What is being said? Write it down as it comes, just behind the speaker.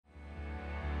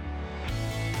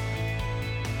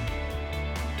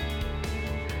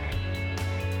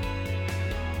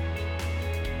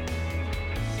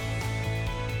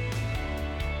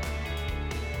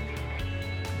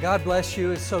God bless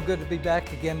you. It's so good to be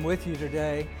back again with you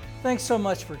today. Thanks so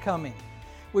much for coming.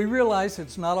 We realize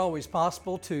it's not always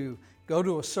possible to go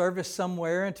to a service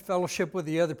somewhere and to fellowship with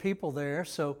the other people there,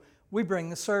 so we bring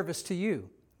the service to you,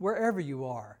 wherever you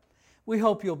are. We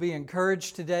hope you'll be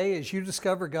encouraged today as you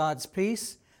discover God's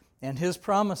peace and His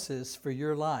promises for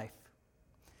your life.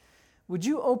 Would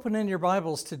you open in your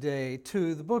Bibles today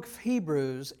to the book of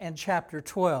Hebrews and chapter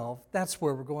 12? That's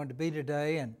where we're going to be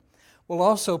today, and we'll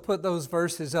also put those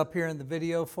verses up here in the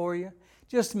video for you,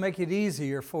 just to make it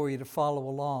easier for you to follow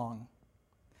along.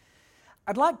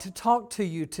 I'd like to talk to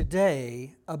you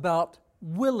today about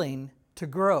willing to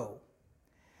grow.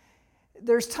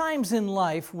 There's times in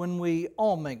life when we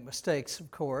all make mistakes, of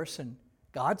course, and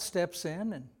God steps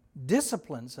in and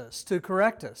disciplines us to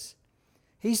correct us.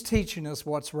 He's teaching us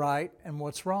what's right and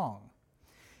what's wrong.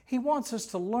 He wants us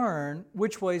to learn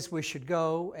which ways we should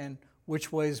go and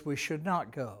which ways we should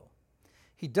not go.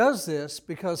 He does this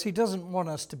because He doesn't want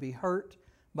us to be hurt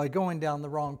by going down the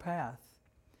wrong path.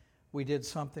 We did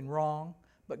something wrong,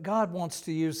 but God wants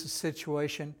to use the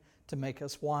situation to make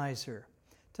us wiser,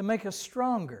 to make us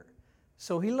stronger.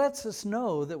 So He lets us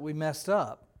know that we messed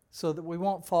up so that we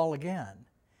won't fall again.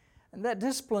 And that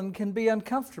discipline can be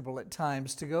uncomfortable at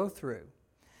times to go through.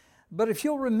 But if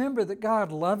you'll remember that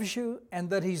God loves you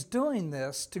and that He's doing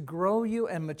this to grow you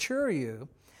and mature you,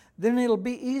 then it'll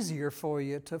be easier for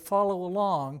you to follow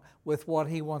along with what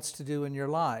He wants to do in your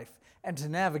life and to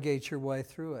navigate your way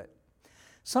through it.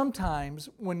 Sometimes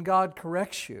when God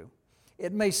corrects you,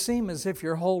 it may seem as if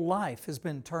your whole life has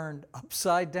been turned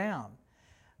upside down,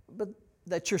 but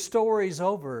that your story's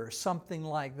over or something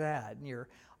like that, and you're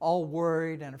all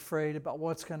worried and afraid about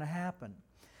what's going to happen.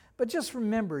 But just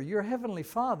remember, your Heavenly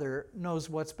Father knows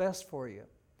what's best for you.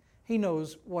 He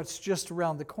knows what's just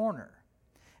around the corner.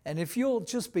 And if you'll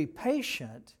just be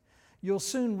patient, you'll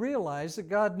soon realize that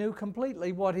God knew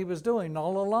completely what He was doing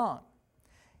all along.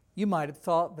 You might have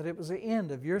thought that it was the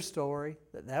end of your story,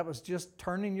 that was just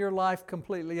turning your life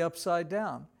completely upside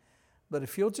down. But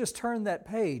if you'll just turn that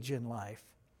page in life,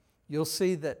 you'll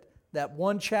see that that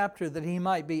one chapter that He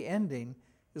might be ending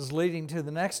is leading to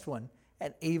the next one,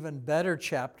 an even better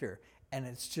chapter, and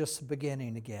it's just the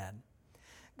beginning again.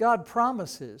 God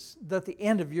promises that the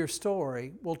end of your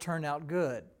story will turn out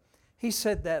good. He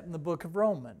said that in the book of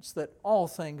Romans, that all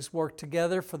things work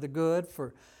together for the good,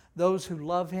 for those who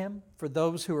love Him, for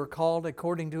those who are called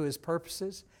according to His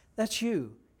purposes. That's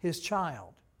you, His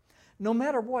child. No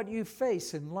matter what you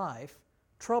face in life,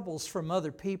 troubles from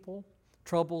other people,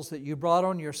 troubles that you brought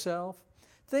on yourself,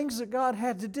 things that God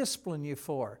had to discipline you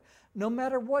for, no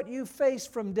matter what you face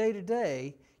from day to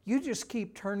day, you just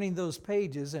keep turning those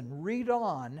pages and read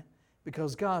on,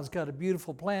 because God's got a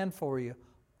beautiful plan for you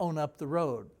on up the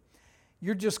road.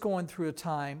 You're just going through a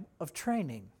time of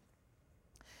training.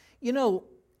 You know,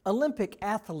 Olympic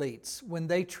athletes, when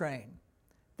they train,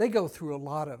 they go through a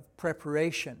lot of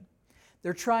preparation.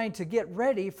 They're trying to get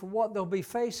ready for what they'll be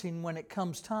facing when it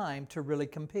comes time to really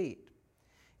compete.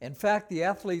 In fact, the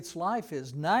athlete's life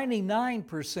is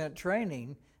 99%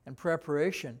 training and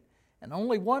preparation, and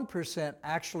only 1%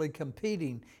 actually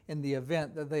competing in the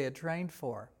event that they had trained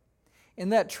for. In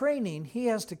that training, he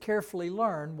has to carefully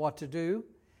learn what to do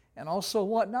and also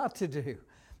what not to do,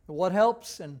 what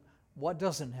helps and what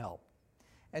doesn't help.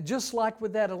 And just like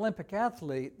with that Olympic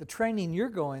athlete, the training you're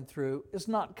going through is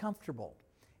not comfortable.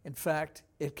 In fact,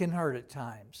 it can hurt at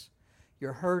times.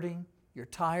 You're hurting, you're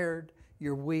tired,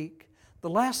 you're weak. The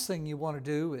last thing you want to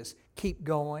do is keep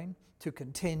going, to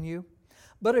continue.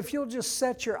 But if you'll just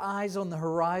set your eyes on the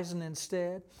horizon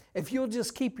instead, if you'll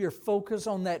just keep your focus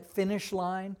on that finish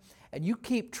line and you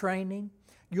keep training,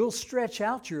 you'll stretch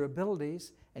out your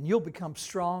abilities and you'll become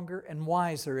stronger and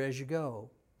wiser as you go.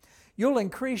 You'll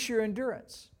increase your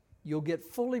endurance. You'll get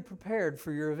fully prepared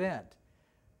for your event,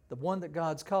 the one that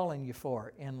God's calling you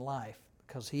for in life,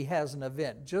 because He has an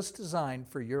event just designed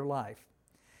for your life.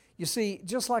 You see,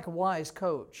 just like a wise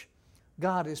coach,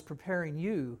 God is preparing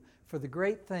you for the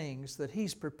great things that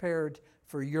He's prepared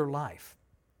for your life.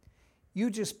 You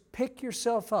just pick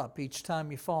yourself up each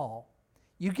time you fall.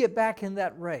 You get back in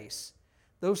that race.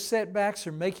 Those setbacks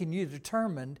are making you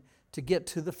determined to get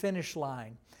to the finish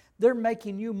line. They're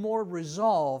making you more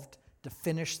resolved to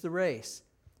finish the race.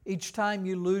 Each time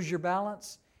you lose your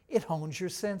balance, it hones your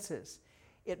senses.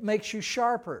 It makes you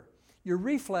sharper. Your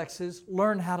reflexes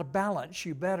learn how to balance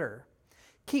you better.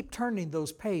 Keep turning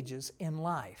those pages in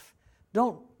life.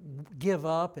 Don't give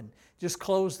up and just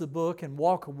close the book and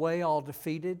walk away all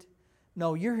defeated.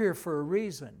 No, you're here for a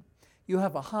reason. You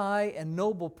have a high and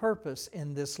noble purpose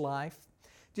in this life.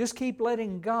 Just keep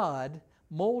letting God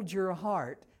mold your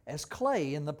heart as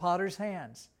clay in the potter's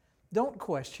hands. Don't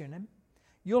question Him.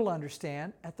 You'll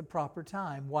understand at the proper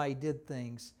time why He did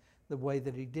things the way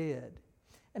that He did.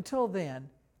 Until then,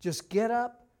 just get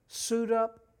up, suit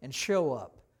up, and show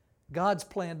up. God's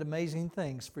planned amazing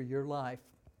things for your life.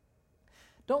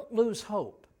 Don't lose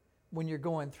hope when you're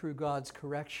going through God's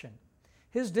correction.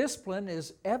 His discipline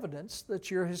is evidence that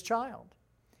you're His child.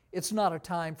 It's not a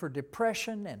time for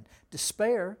depression and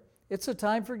despair. It's a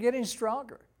time for getting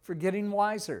stronger, for getting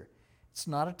wiser. It's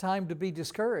not a time to be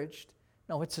discouraged.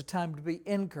 No, it's a time to be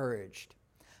encouraged.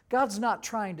 God's not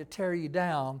trying to tear you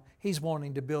down. He's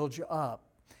wanting to build you up.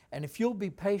 And if you'll be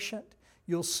patient,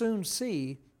 you'll soon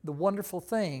see the wonderful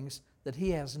things that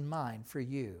He has in mind for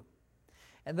you.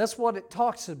 And that's what it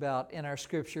talks about in our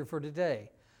scripture for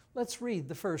today. Let's read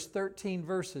the first 13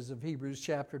 verses of Hebrews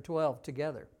chapter 12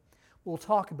 together. We'll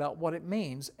talk about what it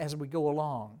means as we go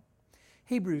along.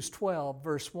 Hebrews 12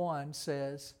 verse 1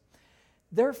 says,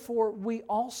 "Therefore we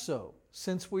also,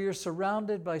 since we are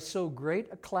surrounded by so great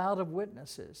a cloud of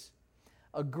witnesses,"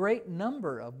 a great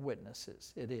number of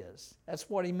witnesses it is. That's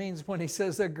what he means when he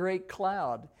says a great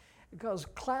cloud. Because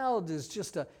cloud is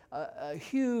just a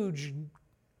huge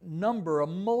number, a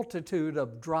multitude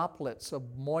of droplets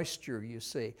of moisture, you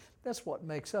see. That's what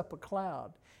makes up a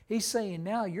cloud. He's saying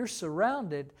now you're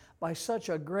surrounded by such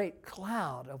a great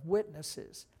cloud of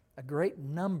witnesses, a great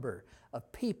number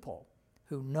of people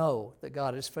who know that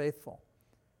God is faithful,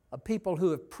 of people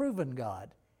who have proven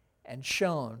God and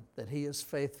shown that He is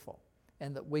faithful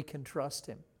and that we can trust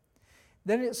Him.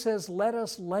 Then it says, "Let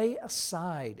us lay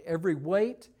aside every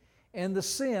weight and the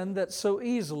sin that so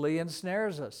easily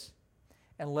ensnares us,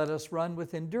 and let us run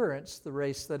with endurance the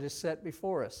race that is set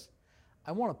before us."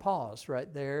 I want to pause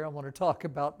right there. I want to talk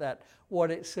about that,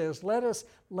 what it says. Let us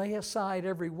lay aside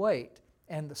every weight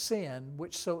and the sin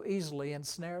which so easily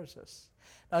ensnares us.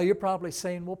 Now you're probably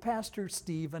saying, "Well, Pastor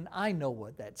Stephen, I know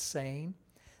what that's saying."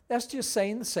 That's just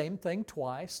saying the same thing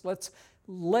twice. Let's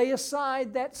lay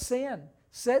aside that sin.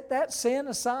 Set that sin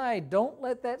aside. Don't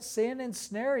let that sin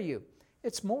ensnare you.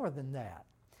 It's more than that.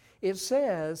 It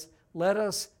says, let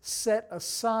us set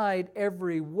aside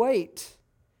every weight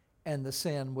and the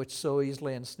sin which so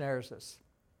easily ensnares us.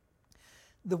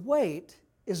 The weight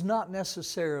is not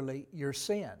necessarily your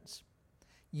sins.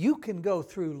 You can go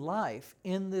through life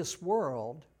in this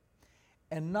world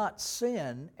and not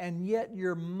sin, and yet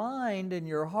your mind and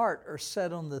your heart are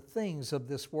set on the things of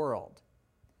this world.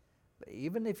 But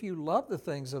even if you love the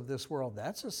things of this world,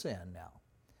 that's a sin now.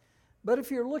 But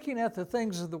if you're looking at the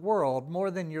things of the world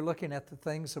more than you're looking at the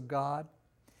things of God,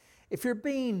 if you're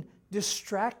being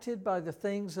distracted by the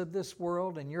things of this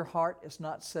world and your heart is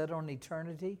not set on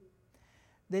eternity,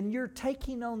 then you're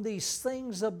taking on these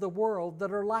things of the world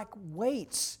that are like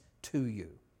weights to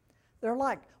you. They're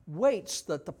like weights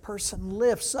that the person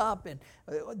lifts up, and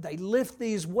they lift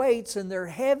these weights and they're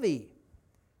heavy.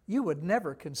 You would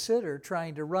never consider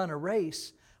trying to run a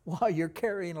race while you're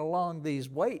carrying along these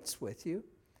weights with you.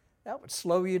 That would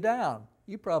slow you down.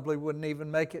 You probably wouldn't even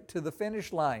make it to the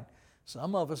finish line.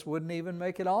 Some of us wouldn't even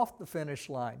make it off the finish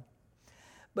line.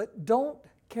 But don't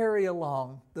carry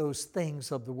along those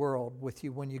things of the world with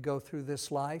you when you go through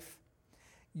this life.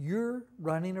 You're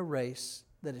running a race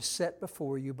that is set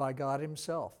before you by God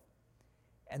Himself.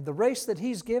 And the race that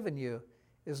He's given you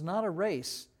is not a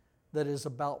race that is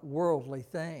about worldly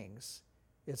things.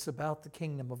 It's about the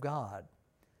kingdom of God.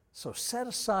 So set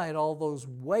aside all those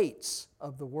weights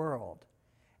of the world.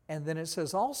 And then it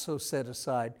says also set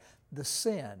aside the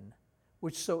sin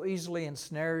which so easily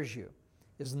ensnares you.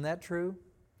 Isn't that true?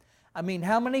 I mean,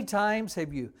 how many times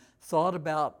have you thought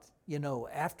about,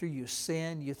 after you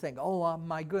sin, you think, oh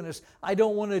my goodness, I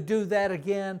don't want to do that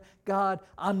again. God,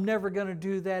 I'm never going to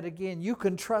do that again. You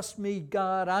can trust me,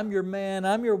 God. I'm your man.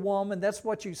 I'm your woman. That's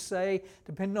what you say,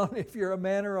 depending on if you're a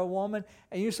man or a woman.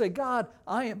 And you say, God,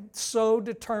 I am so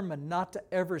determined not to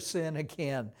ever sin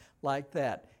again like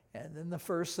that. And then the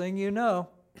first thing you know,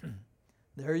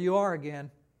 there you are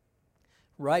again,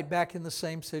 right back in the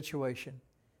same situation,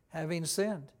 having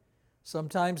sinned.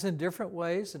 Sometimes in different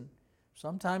ways and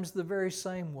sometimes the very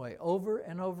same way, over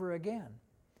and over again.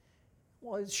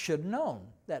 Well, it should have known.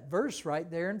 That verse right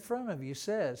there in front of you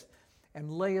says,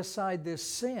 and lay aside this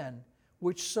sin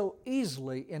which so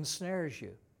easily ensnares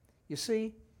you. You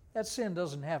see, that sin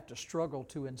doesn't have to struggle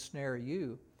to ensnare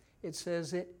you. It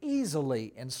says it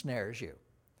easily ensnares you.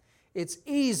 It's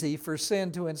easy for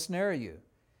sin to ensnare you.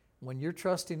 When you're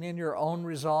trusting in your own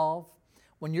resolve,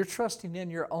 when you're trusting in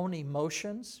your own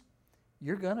emotions,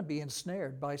 you're going to be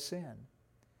ensnared by sin.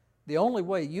 The only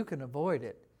way you can avoid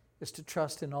it is to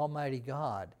trust in Almighty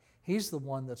God. He's the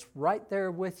one that's right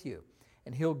there with you,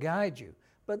 and He'll guide you.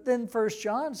 But then 1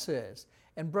 John says,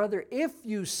 and brother, if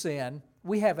you sin,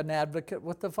 We have an advocate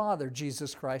with the Father,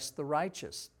 Jesus Christ the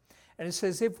righteous. And it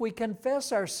says, if we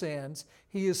confess our sins,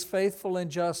 He is faithful and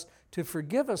just to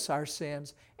forgive us our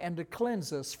sins and to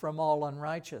cleanse us from all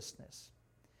unrighteousness.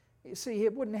 You see, He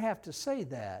wouldn't have to say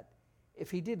that if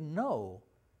He didn't know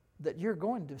that you're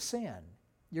going to sin.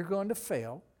 You're going to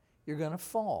fail. You're going to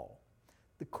fall.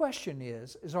 The question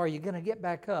is are you going to get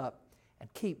back up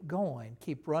and keep going,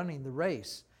 keep running the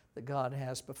race that God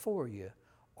has before you?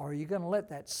 Or are you going to let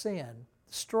that sin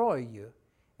destroy you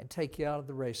and take you out of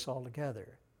the race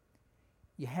altogether?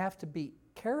 You have to be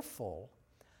careful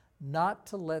not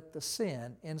to let the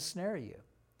sin ensnare you.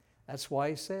 That's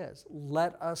why He says,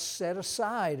 let us set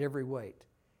aside every weight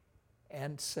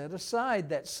and set aside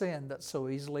that sin that so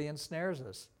easily ensnares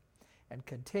us and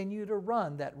continue to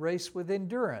run that race with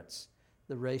endurance,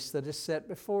 the race that is set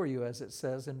before you, as it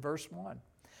says in verse 1.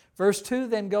 Verse 2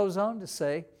 then goes on to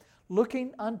say,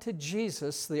 looking unto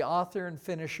Jesus, the author and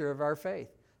finisher of our faith.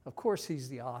 Of course, He's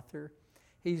the author.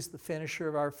 He's the finisher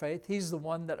of our faith. He's the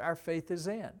one that our faith is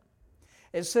in.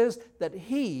 It says that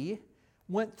He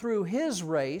went through His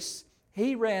race.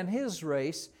 He ran His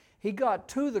race. He got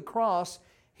to the cross.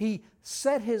 He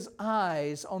set His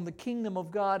eyes on the kingdom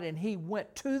of God, and He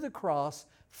went to the cross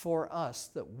for us,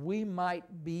 that we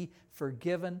might be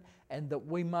forgiven and that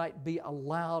we might be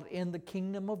allowed in the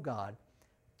kingdom of God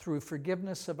through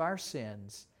forgiveness of our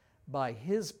sins by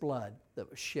His blood that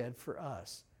was shed for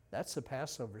us. That's the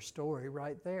Passover story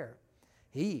right there.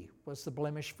 He was the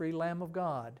blemish-free Lamb of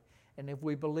God. And if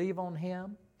we believe on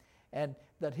Him and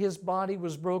that His body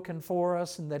was broken for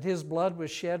us and that His blood was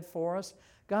shed for us,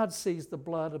 God sees the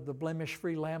blood of the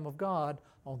blemish-free Lamb of God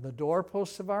on the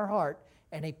doorposts of our heart,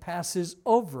 and He passes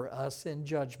over us in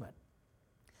judgment.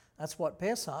 That's what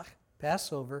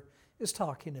Passover, is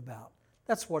talking about.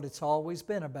 That's what it's always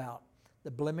been about,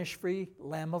 the blemish-free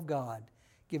Lamb of God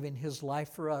giving His life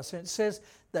for us. And it says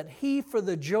that He, for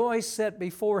the joy set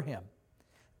before Him,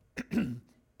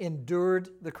 endured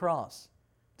the cross,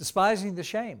 despising the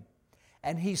shame.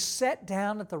 And He sat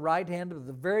down at the right hand of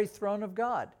the very throne of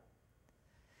God.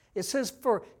 It says,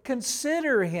 for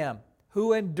consider Him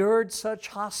who endured such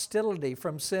hostility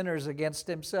from sinners against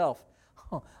Himself.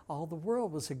 All the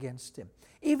world was against Him.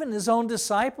 Even His own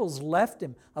disciples left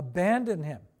Him, abandoned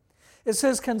Him. It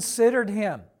says, considered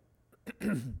Him.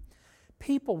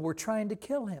 People were trying to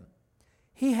kill Him.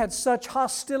 He had such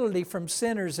hostility from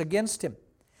sinners against Him,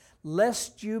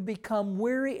 lest you become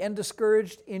weary and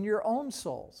discouraged in your own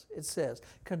souls. It says,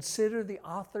 consider the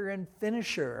author and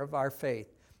finisher of our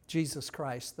faith, Jesus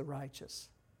Christ the righteous.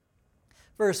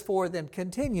 Verse 4 then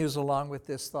continues along with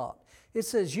this thought. It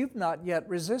says, you've not yet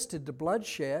resisted to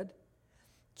bloodshed,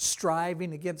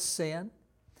 striving against sin,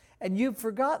 and you've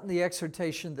forgotten the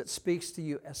exhortation that speaks to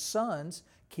you as sons.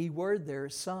 Key word there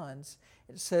is sons.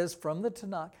 It says from the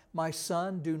Tanakh, my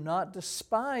son, do not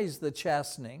despise the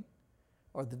chastening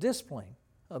or the discipline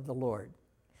of the Lord.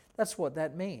 That's what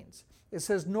that means. It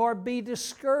says, nor be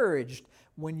discouraged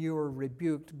when you are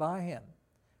rebuked by Him.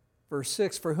 Verse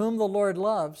 6, for whom the Lord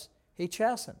loves, He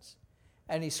chastens,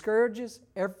 and He scourges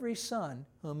every son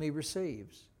whom He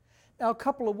receives. Now, a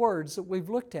couple of words that we've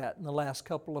looked at in the last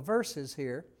couple of verses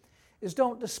here is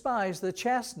don't despise the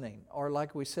chastening, or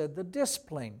like we said, the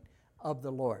discipline of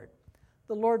the Lord.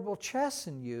 The Lord will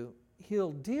chasten you.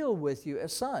 He'll deal with you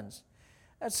as sons.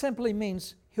 That simply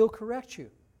means He'll correct you.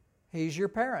 He's your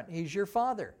parent. He's your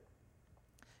father.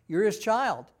 You're His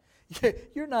child.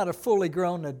 You're not a fully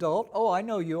grown adult. Oh, I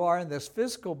know you are in this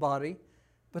physical body,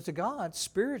 but to God,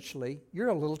 spiritually, you're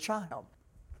a little child.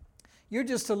 You're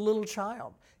just a little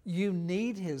child. You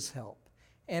need His help.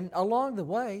 And along the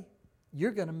way,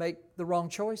 you're going to make the wrong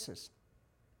choices.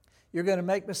 You're going to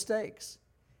make mistakes.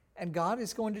 And God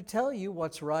is going to tell you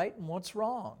what's right and what's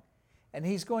wrong. And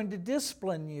He's going to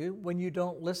discipline you when you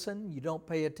don't listen, you don't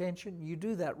pay attention, you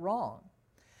do that wrong.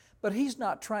 But He's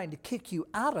not trying to kick you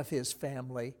out of His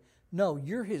family. No,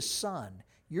 you're His son.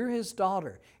 You're His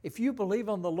daughter. If you believe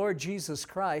on the Lord Jesus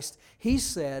Christ, He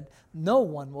said, no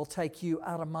one will take you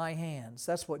out of my hands.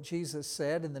 That's what Jesus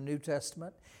said in the New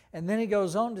Testament. And then He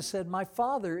goes on to say, my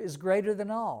Father is greater than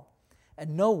all,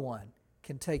 and no one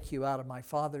can take you out of my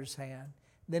Father's hand.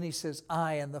 Then He says,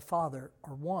 I and the Father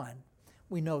are one.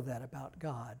 We know that about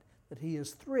God, that He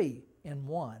is three in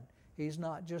one. He's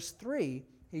not just three,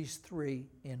 He's three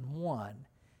in one.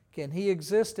 Can He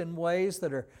exist in ways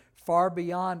that are far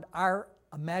beyond our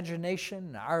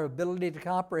imagination, our ability to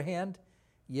comprehend?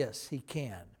 Yes, He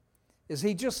can. Is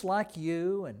He just like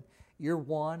you and you're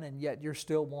one and yet you're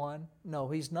still one? No,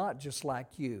 He's not just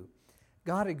like you.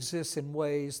 God exists in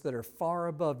ways that are far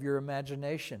above your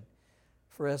imagination.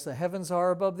 For as the heavens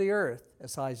are above the earth,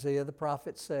 as Isaiah the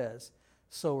prophet says,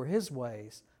 so are His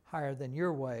ways higher than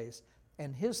your ways,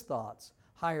 and His thoughts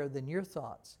higher than your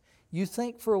thoughts. You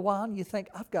think for a while, and you think,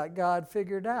 I've got God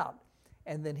figured out.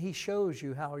 And then He shows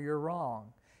you how you're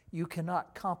wrong. You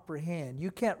cannot comprehend. You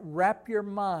can't wrap your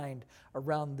mind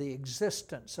around the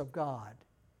existence of God.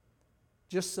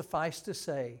 Just suffice to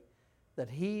say that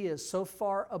He is so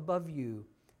far above you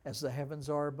as the heavens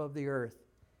are above the earth.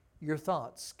 Your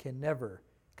thoughts can never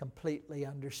completely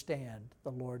understand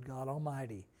the Lord God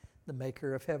Almighty, the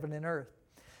maker of heaven and earth.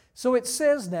 So it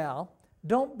says now,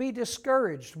 don't be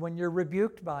discouraged when you're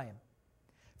rebuked by Him.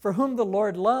 For whom the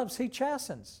Lord loves, He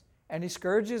chastens, and He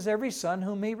scourges every son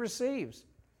whom He receives.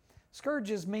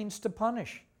 Scourges means to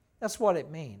punish. That's what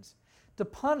it means. To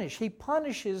punish. He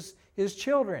punishes His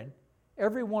children,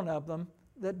 every one of them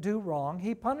that do wrong.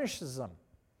 He punishes them.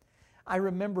 I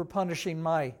remember punishing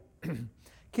my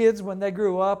kids when they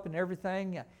grew up and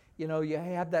everything. You know, you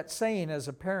have that saying as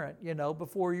a parent, you know,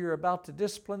 before you're about to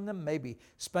discipline them, maybe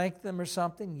spank them or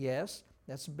something. Yes,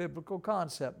 that's a biblical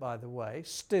concept, by the way.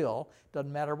 Still,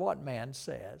 doesn't matter what man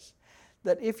says.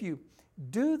 That if you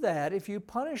do that, if you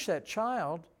punish that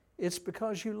child, it's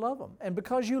because you love them. And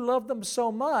because you love them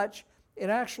so much, it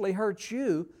actually hurts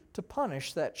you to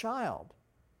punish that child.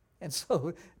 And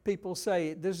so people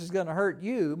say, this is going to hurt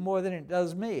you more than it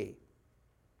does me.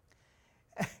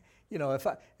 You know,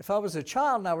 if I was a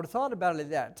child and I would have thought about it at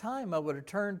that time, I would have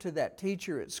turned to that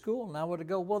teacher at school and I would have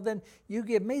go, well, then you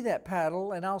give me that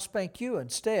paddle and I'll spank you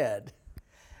instead.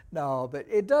 No, but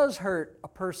it does hurt a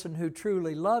person who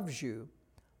truly loves you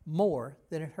more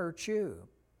than it hurts you.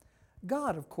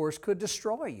 God, of course, could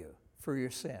destroy you for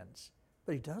your sins,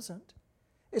 but He doesn't.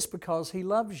 It's because He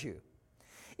loves you.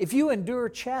 If you endure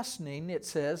chastening, it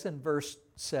says in verse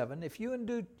 7, if you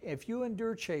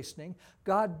endure chastening,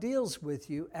 God deals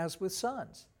with you as with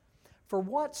sons. For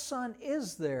what son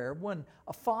is there when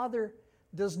a father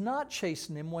does not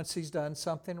chasten him once he's done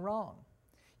something wrong?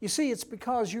 You see, it's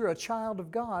because you're a child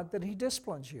of God that He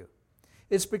disciplines you.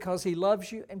 It's because He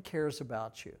loves you and cares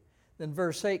about you. Then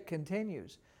verse 8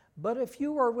 continues, but if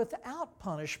you are without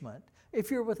punishment, if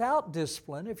you're without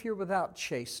discipline, if you're without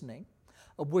chastening,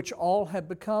 of which all have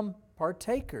become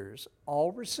partakers,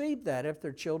 all receive that. If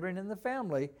they're children in the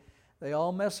family, they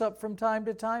all mess up from time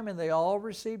to time and they all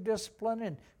receive discipline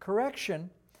and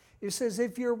correction. It says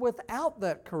if you're without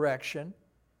that correction,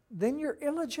 then you're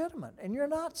illegitimate and you're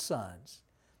not sons.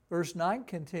 Verse 9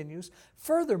 continues,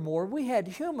 furthermore, we had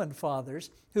human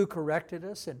fathers who corrected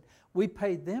us and we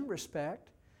paid them respect.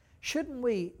 Shouldn't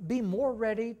we be more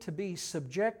ready to be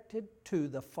subjected to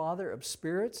the Father of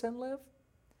spirits and live?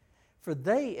 For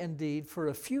they indeed, for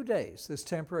a few days, this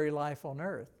temporary life on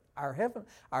earth,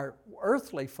 our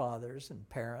earthly fathers and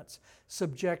parents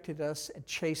subjected us and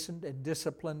chastened and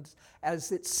disciplined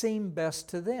as it seemed best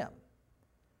to them.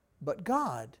 But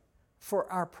God,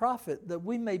 for our profit, that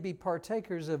we may be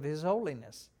partakers of His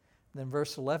holiness. Then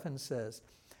verse 11 says,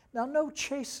 now no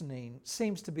chastening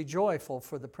seems to be joyful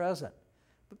for the present,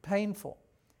 but painful.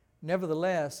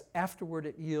 Nevertheless, afterward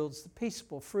it yields the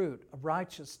peaceable fruit of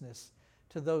righteousness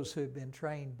to those who have been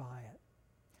trained by it.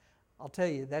 I'll tell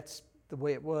you, that's the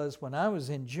way it was when I was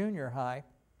in junior high.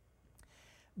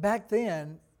 Back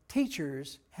then,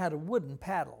 teachers had a wooden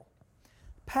paddle.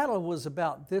 Paddle was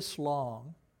about this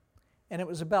long, and it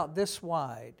was about this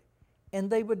wide, and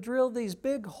they would drill these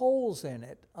big holes in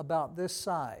it about this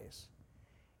size.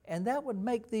 And that would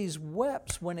make these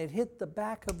webs when it hit the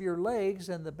back of your legs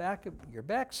and the back of your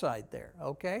backside there,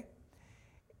 okay?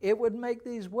 It would make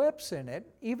these webs in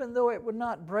it, even though it would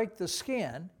not break the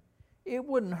skin. It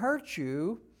wouldn't hurt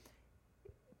you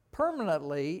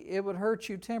permanently. It would hurt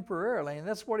you temporarily. And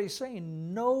that's what he's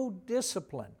saying. No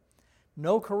discipline,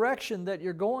 no correction that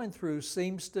you're going through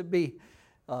seems to be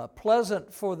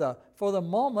pleasant for the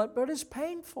moment, but it's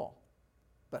painful.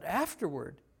 But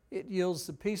afterward, it yields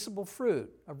the peaceable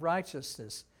fruit of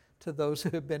righteousness to those who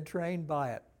have been trained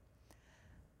by it.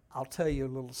 I'll tell you a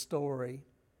little story.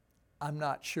 I'm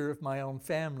not sure if my own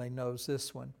family knows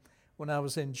this one. When I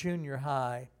was in junior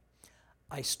high,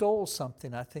 I stole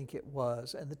something, I think it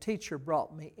was, and the teacher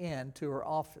brought me in to her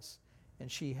office, and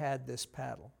she had this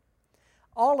paddle.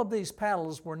 All of these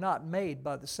paddles were not made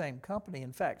by the same company.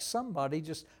 In fact, somebody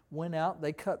just went out,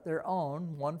 they cut their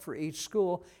own, one for each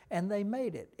school, and they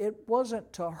made it. It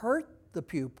wasn't to hurt the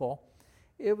pupil,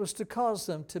 it was to cause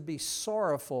them to be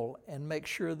sorrowful and make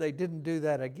sure they didn't do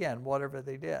that again, whatever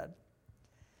they did.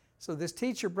 So this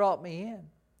teacher brought me in,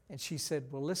 and she said,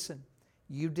 well, listen,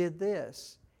 you did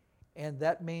this, and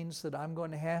that means that I'm going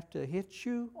to have to hit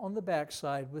you on the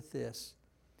backside with this,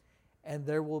 and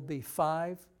there will be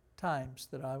 5 times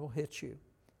that I will hit you.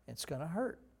 It's going to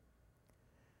hurt.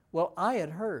 Well, I had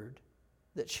heard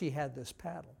that she had this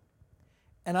paddle.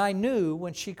 And I knew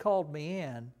when she called me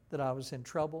in that I was in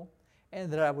trouble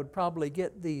and that I would probably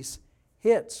get these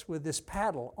hits with this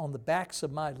paddle on the backs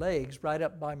of my legs, right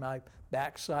up by my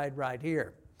backside right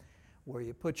here, where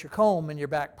you put your comb in your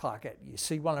back pocket. You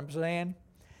see what I'm saying?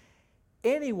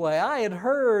 Anyway, I had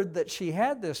heard that she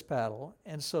had this paddle,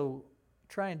 and so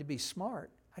trying to be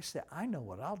smart, I said, I know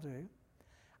what I'll do.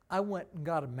 I went and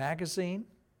got a magazine.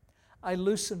 I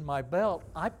loosened my belt.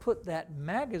 I put that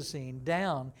magazine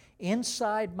down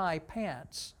inside my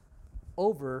pants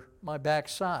over my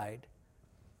backside.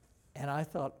 And I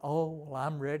thought, oh, well,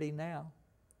 I'm ready now.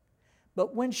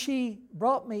 But when she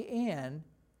brought me in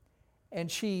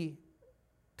and she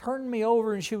turned me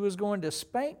over and she was going to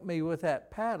spank me with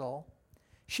that paddle,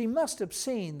 she must have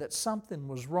seen that something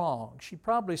was wrong. She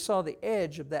probably saw the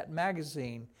edge of that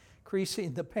magazine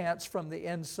creasing the pants from the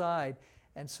inside,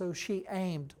 and so she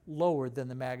aimed lower than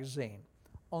the magazine,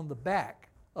 on the back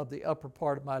of the upper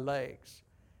part of my legs.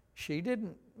 She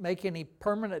didn't make any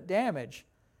permanent damage,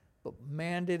 but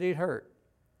man, did it hurt.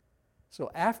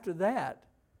 So after that,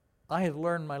 I had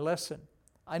learned my lesson.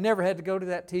 I never had to go to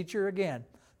that teacher again.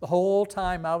 The whole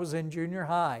time I was in junior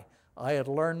high, I had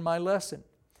learned my lesson.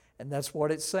 And that's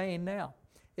what it's saying now.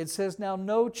 It says, now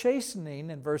no chastening,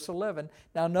 in verse 11,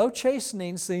 now no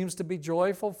chastening seems to be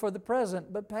joyful for the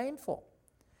present, but painful.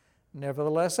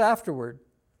 Nevertheless, afterward,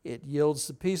 it yields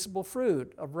the peaceable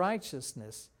fruit of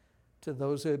righteousness to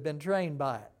those who have been trained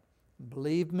by it.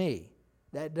 Believe me,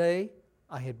 that day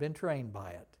I had been trained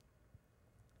by it.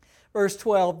 Verse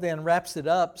 12 then wraps it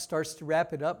up, starts to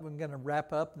wrap it up. We're going to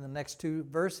wrap up in the next two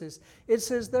verses. It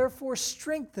says, therefore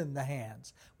strengthen the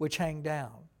hands which hang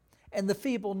down, and the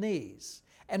feeble knees,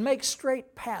 and make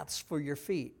straight paths for your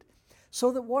feet,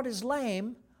 so that what is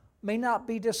lame may not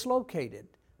be dislocated,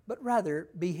 but rather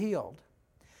be healed.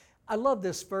 I love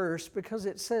this verse because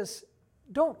it says,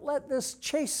 don't let this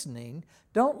chastening,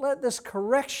 don't let this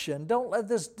correction, don't let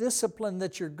this discipline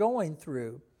that you're going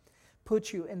through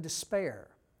put you in despair.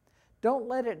 Don't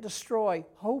let it destroy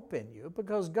hope in you,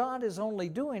 because God is only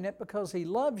doing it because He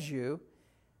loves you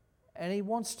and He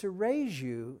wants to raise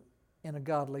you in a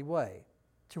godly way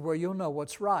to where you'll know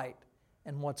what's right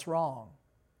and what's wrong.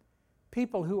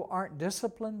 People who aren't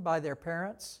disciplined by their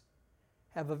parents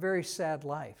have a very sad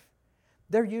life.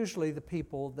 They're usually the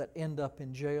people that end up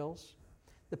in jails,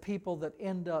 the people that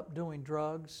end up doing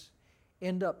drugs,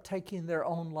 end up taking their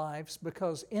own lives,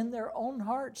 because in their own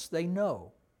hearts they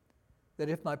know that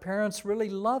if my parents really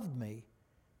loved me,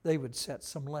 they would set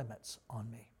some limits on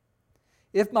me.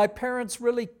 If my parents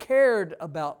really cared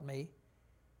about me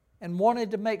and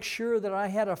wanted to make sure that I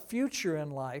had a future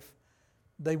in life,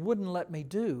 they wouldn't let me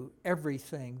do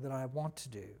everything that I want to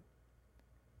do.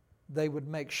 They would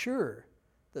make sure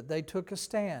that they took a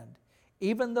stand,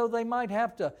 even though they might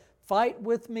have to fight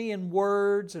with me in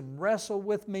words and wrestle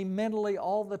with me mentally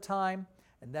all the time,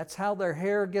 and that's how their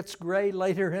hair gets gray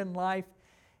later in life.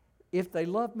 If they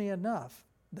loved me enough,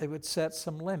 they would set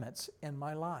some limits in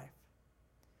my life.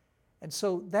 And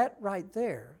so that right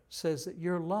there says that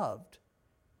you're loved.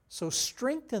 So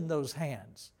strengthen those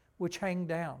hands which hang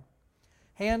down.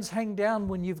 Hands hang down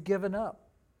when you've given up.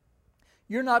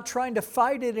 You're not trying to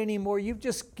fight it anymore. You've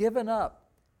just given up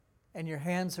and your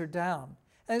hands are down.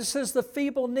 And it says the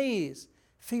feeble knees.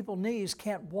 Feeble knees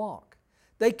can't walk.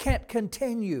 They can't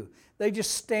continue. They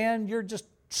just stand. You're just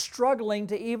struggling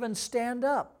to even stand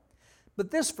up. But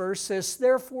this verse says,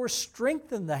 therefore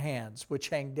strengthen the hands which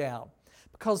hang down.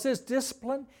 Because this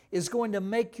discipline is going to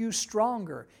make you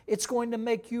stronger. It's going to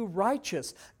make you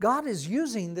righteous. God is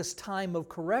using this time of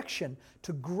correction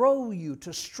to grow you,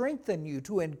 to strengthen you,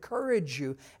 to encourage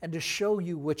you, and to show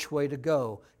you which way to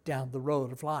go down the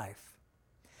road of life.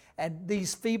 And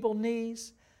these feeble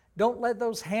knees, don't let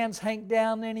those hands hang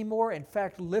down anymore. In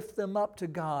fact, lift them up to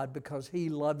God, because He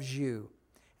loves you.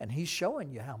 And He's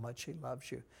showing you how much He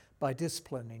loves you by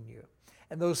disciplining you.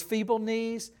 And those feeble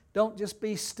knees, don't just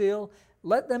be still.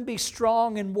 Let them be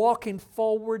strong and walking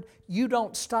forward. You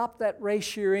don't stop that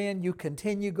race you're in. You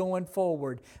continue going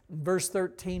forward. Verse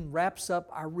 13 wraps up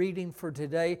our reading for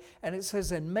today, and it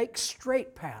says, and make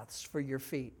straight paths for your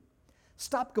feet.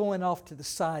 Stop going off to the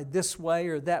side this way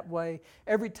or that way.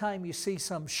 Every time you see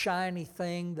some shiny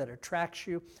thing that attracts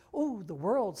you, oh, the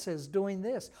world says doing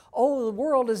this. Oh, the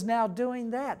world is now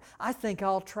doing that. I think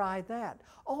I'll try that.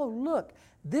 Oh, look,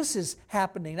 this is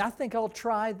happening. I think I'll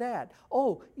try that.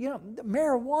 Oh,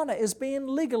 marijuana is being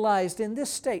legalized in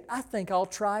this state. I think I'll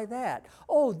try that.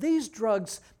 Oh, these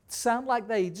drugs sound like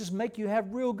they just make you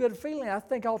have real good feeling. I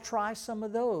think I'll try some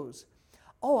of those.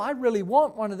 Oh, I really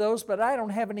want one of those, but I don't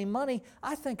have any money.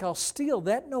 I think I'll steal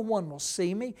that. No one will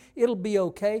see me. It'll be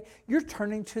okay. You're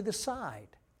turning to the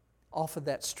side off of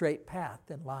that straight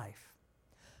path in life.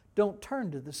 Don't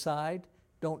turn to the side.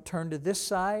 Don't turn to this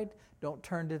side. Don't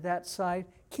turn to that side.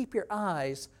 Keep your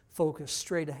eyes focused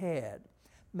straight ahead.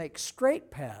 Make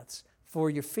straight paths for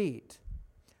your feet.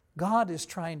 God is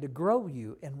trying to grow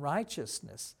you in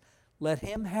righteousness. Let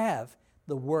Him have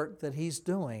the work that He's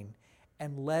doing,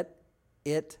 and let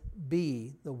it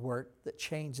be the work that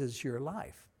changes your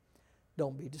life.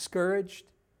 Don't be discouraged.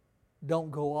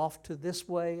 Don't go off to this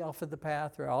way, off of the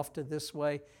path, or off to this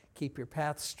way. Keep your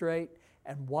path straight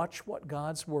and watch what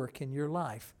God's work in your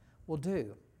life will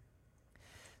do.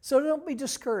 So don't be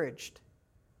discouraged.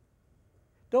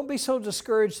 Don't be so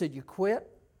discouraged that you quit,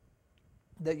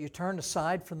 that you turn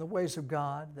aside from the ways of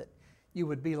God, that you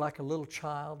would be like a little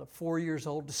child of 4 years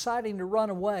old deciding to run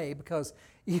away because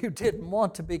you didn't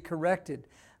want to be corrected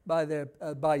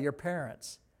by your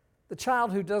parents. The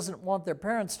child who doesn't want their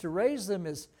parents to raise them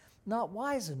is not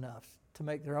wise enough to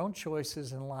make their own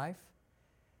choices in life.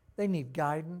 They need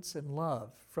guidance and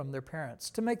love from their parents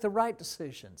to make the right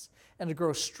decisions and to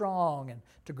grow strong and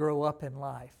to grow up in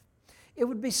life. It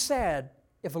would be sad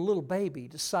if a little baby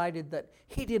decided that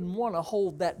he didn't want to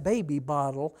hold that baby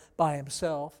bottle by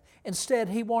himself. Instead,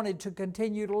 he wanted to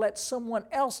continue to let someone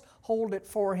else hold it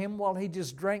for him while he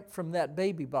just drank from that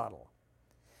baby bottle.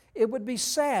 It would be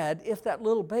sad if that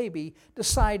little baby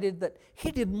decided that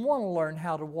he didn't want to learn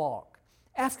how to walk.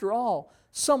 After all,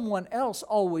 someone else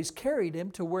always carried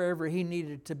him to wherever he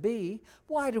needed to be.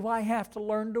 Why do I have to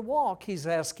learn to walk? He's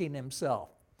asking himself.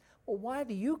 Well, why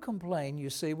do you complain, you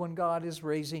see, when God is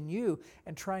raising you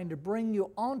and trying to bring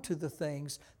you onto the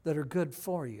things that are good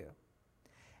for you?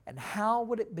 And how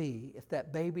would it be if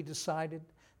that baby decided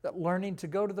that learning to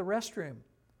go to the restroom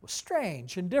was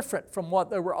strange and different from what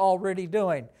they were already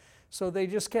doing? So they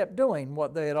just kept doing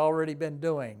what they had already been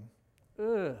doing.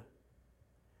 Ugh.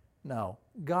 No,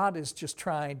 God is just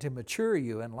trying to mature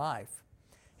you in life.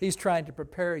 He's trying to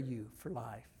prepare you for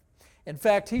life. In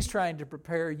fact, He's trying to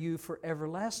prepare you for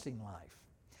everlasting life.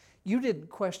 You didn't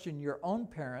question your own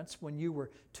parents when you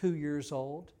were 2 years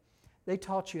old. They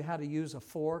taught you how to use a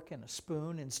fork and a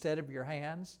spoon instead of your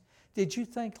hands. Did you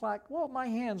think like, well, my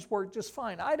hands work just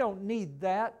fine. I don't need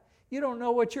that. You don't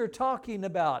know what you're talking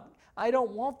about. I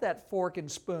don't want that fork and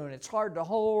spoon. It's hard to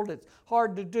hold. It's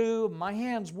hard to do. My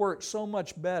hands work so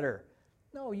much better.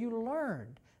 No, you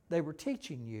learned. They were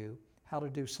teaching you how to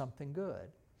do something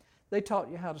good. They taught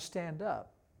you how to stand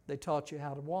up. They taught you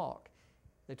how to walk.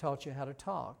 They taught you how to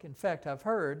talk. In fact, I've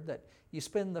heard that you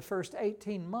spend the first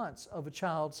 18 months of a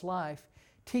child's life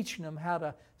teaching them how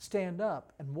to stand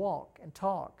up and walk and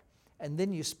talk. And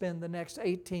then you spend the next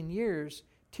 18 years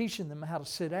teaching them how to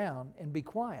sit down and be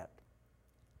quiet.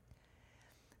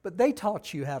 But they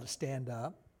taught you how to stand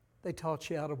up. They taught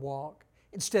you how to walk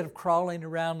instead of crawling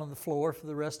around on the floor for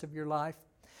the rest of your life.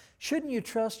 Shouldn't you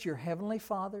trust your Heavenly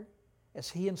Father as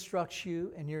He instructs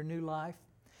you in your new life?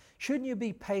 Shouldn't you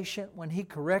be patient when He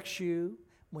corrects you,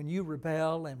 when you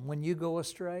rebel and when you go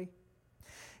astray?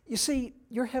 You see,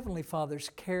 your Heavenly Father's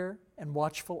care and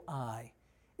watchful eye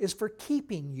is for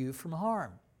keeping you from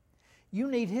harm. You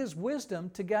need His wisdom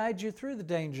to guide you through the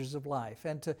dangers of life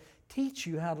and to teach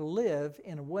you how to live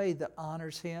in a way that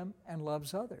honors Him and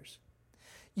loves others.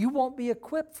 You won't be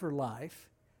equipped for life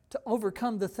to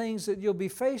overcome the things that you'll be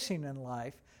facing in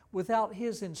life without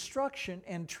His instruction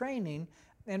and training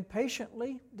and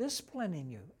patiently disciplining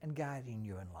you and guiding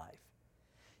you in life.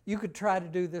 You could try to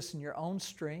do this in your own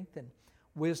strength and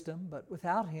wisdom, but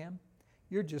without Him,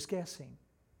 you're just guessing.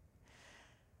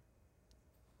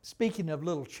 Speaking of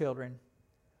little children,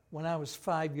 when I was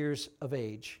 5 years of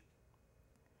age,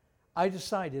 I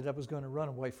decided I was going to run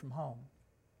away from home.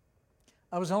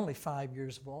 I was only 5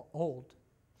 years old,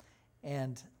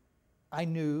 and I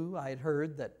had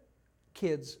heard that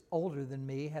kids older than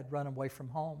me had run away from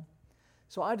home.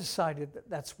 So I decided that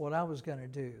that's what I was going to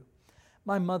do.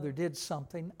 My mother did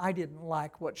something. I didn't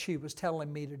like what she was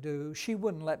telling me to do. She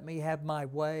wouldn't let me have my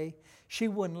way. She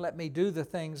wouldn't let me do the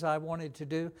things I wanted to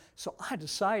do. So I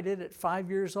decided at 5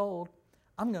 years old,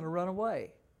 I'm going to run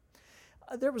away.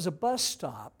 There was a bus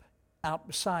stop out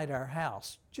beside our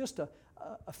house, just a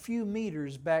few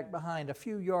meters back behind, a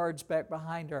few yards back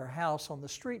behind our house on the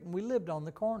street, and we lived on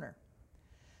the corner.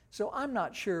 So I'm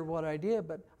not sure what I did,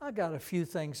 but I got a few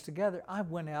things together. I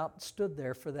went out and stood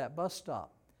there for that bus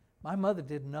stop. My mother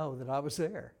didn't know that I was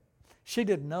there. She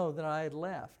didn't know that I had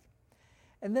left.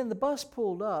 And then the bus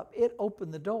pulled up, it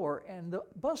opened the door, and the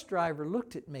bus driver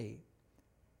looked at me.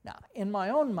 Now, in my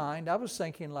own mind, I was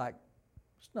thinking like,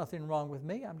 there's nothing wrong with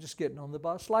me. I'm just getting on the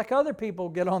bus like other people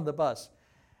get on the bus.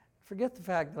 Forget the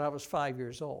fact that I was 5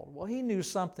 years old. Well, he knew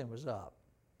something was up.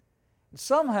 And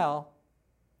somehow,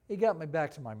 he got me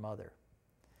back to my mother.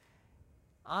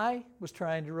 I was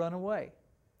trying to run away.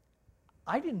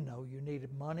 I didn't know you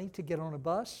needed money to get on a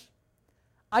bus.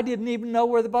 I didn't even know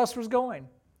where the bus was going.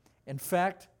 In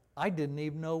fact, I didn't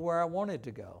even know where I wanted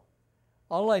to go.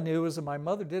 All I knew was that my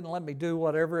mother didn't let me do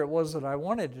whatever it was that I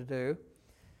wanted to do.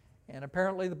 And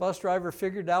apparently the bus driver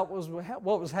figured out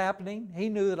what was happening. He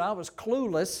knew that I was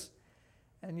clueless.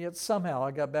 And yet somehow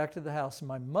I got back to the house, and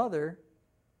my mother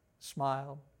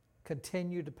smiled,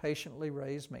 continued to patiently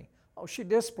raise me. Oh, she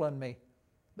disciplined me,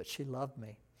 but she loved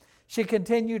me. She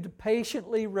continued to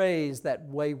patiently raise that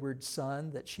wayward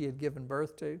son that she had given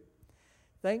birth to.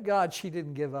 Thank God she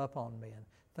didn't give up on me. And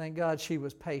thank God she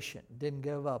was patient and didn't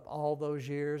give up all those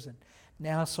years. And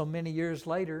now, so many years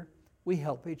later, we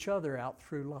help each other out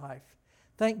through life.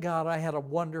 Thank God I had a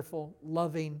wonderful,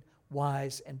 loving,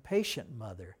 wise, and patient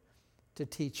mother to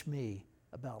teach me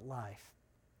about life.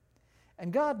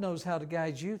 And God knows how to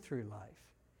guide you through life.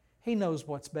 He knows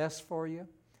what's best for you.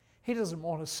 He doesn't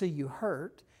want to see you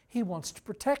hurt. He wants to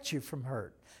protect you from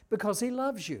hurt because He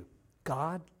loves you.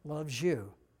 God loves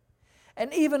you.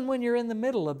 And even when you're in the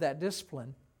middle of that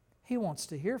discipline, He wants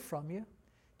to hear from you.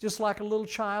 Just like a little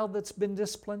child that's been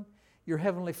disciplined, your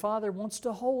Heavenly Father wants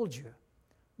to hold you,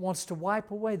 wants to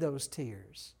wipe away those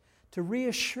tears, to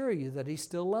reassure you that He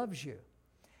still loves you,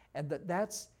 and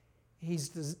that He's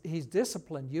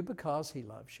disciplined you because He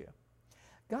loves you.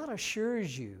 God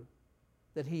assures you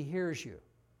that He hears you,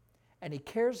 and He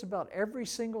cares about every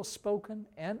single spoken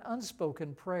and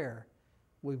unspoken prayer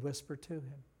we whisper to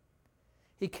Him.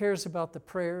 He cares about the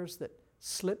prayers that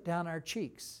slip down our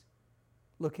cheeks,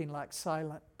 looking like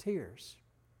silent tears.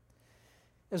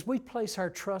 As we place our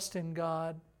trust in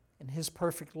God and His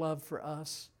perfect love for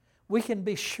us, we can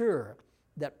be sure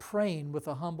that praying with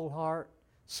a humble heart,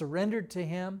 surrendered to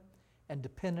Him and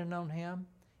dependent on Him,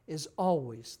 is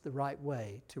always the right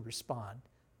way to respond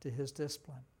to His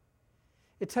discipline.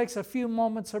 It takes a few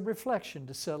moments of reflection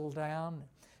to settle down,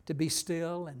 to be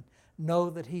still and know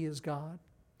that He is God,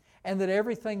 and that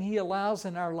everything He allows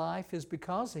in our life is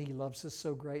because He loves us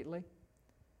so greatly.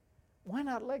 Why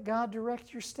not let God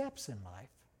direct your steps in life?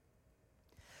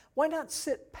 Why not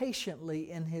sit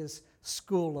patiently in His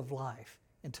school of life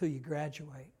until you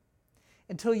graduate,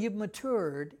 until you've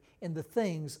matured in the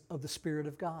things of the Spirit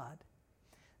of God?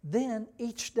 Then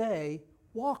each day,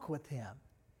 walk with Him.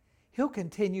 He'll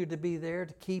continue to be there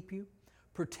to keep you,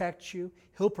 protect you.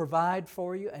 He'll provide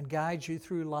for you and guide you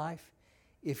through life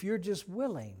if you're just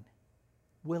willing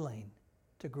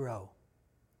to grow.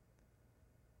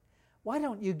 Why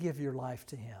don't you give your life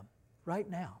to Him right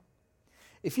now?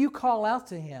 If you call out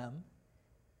to Him,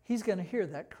 He's going to hear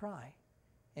that cry,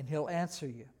 and He'll answer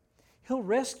you. He'll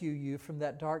rescue you from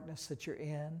that darkness that you're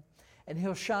in, and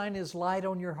He'll shine His light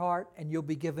on your heart, and you'll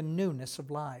be given newness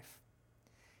of life.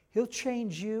 He'll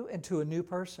change you into a new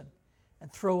person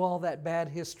and throw all that bad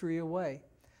history away.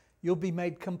 You'll be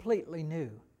made completely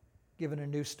new, given a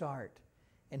new start,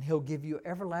 and He'll give you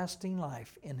everlasting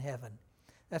life in heaven.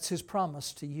 That's His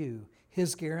promise to you,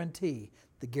 His guarantee,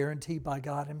 the guarantee by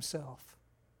God Himself.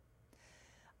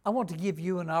 I want to give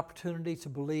you an opportunity to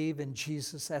believe in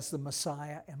Jesus as the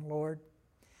Messiah and Lord,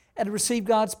 and to receive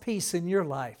God's peace in your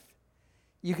life.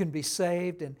 You can be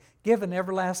saved and given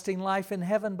everlasting life in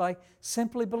heaven by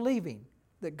simply believing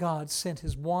that God sent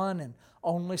His one and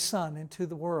only Son into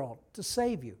the world to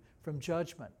save you from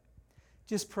judgment.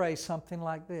 Just pray something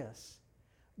like this: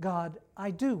 God, I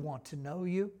do want to know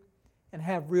You and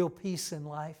have real peace in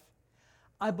life.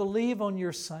 I believe on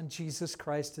Your Son, Jesus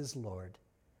Christ as Lord.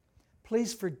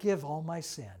 Please forgive all my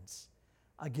sins.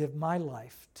 I give my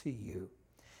life to You.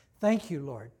 Thank You,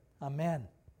 Lord. Amen.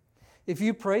 If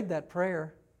you prayed that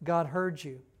prayer, God heard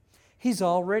you. He's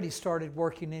already started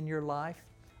working in your life.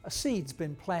 A seed's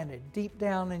been planted deep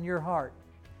down in your heart.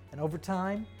 And over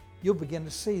time, you'll begin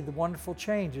to see the wonderful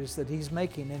changes that He's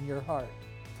making in your heart.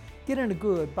 Get in a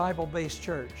good Bible-based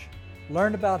church.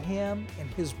 Learn about Him and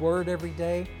His Word every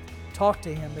day. Talk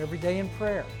to Him every day in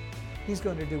prayer. He's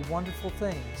going to do wonderful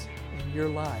things in your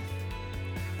life.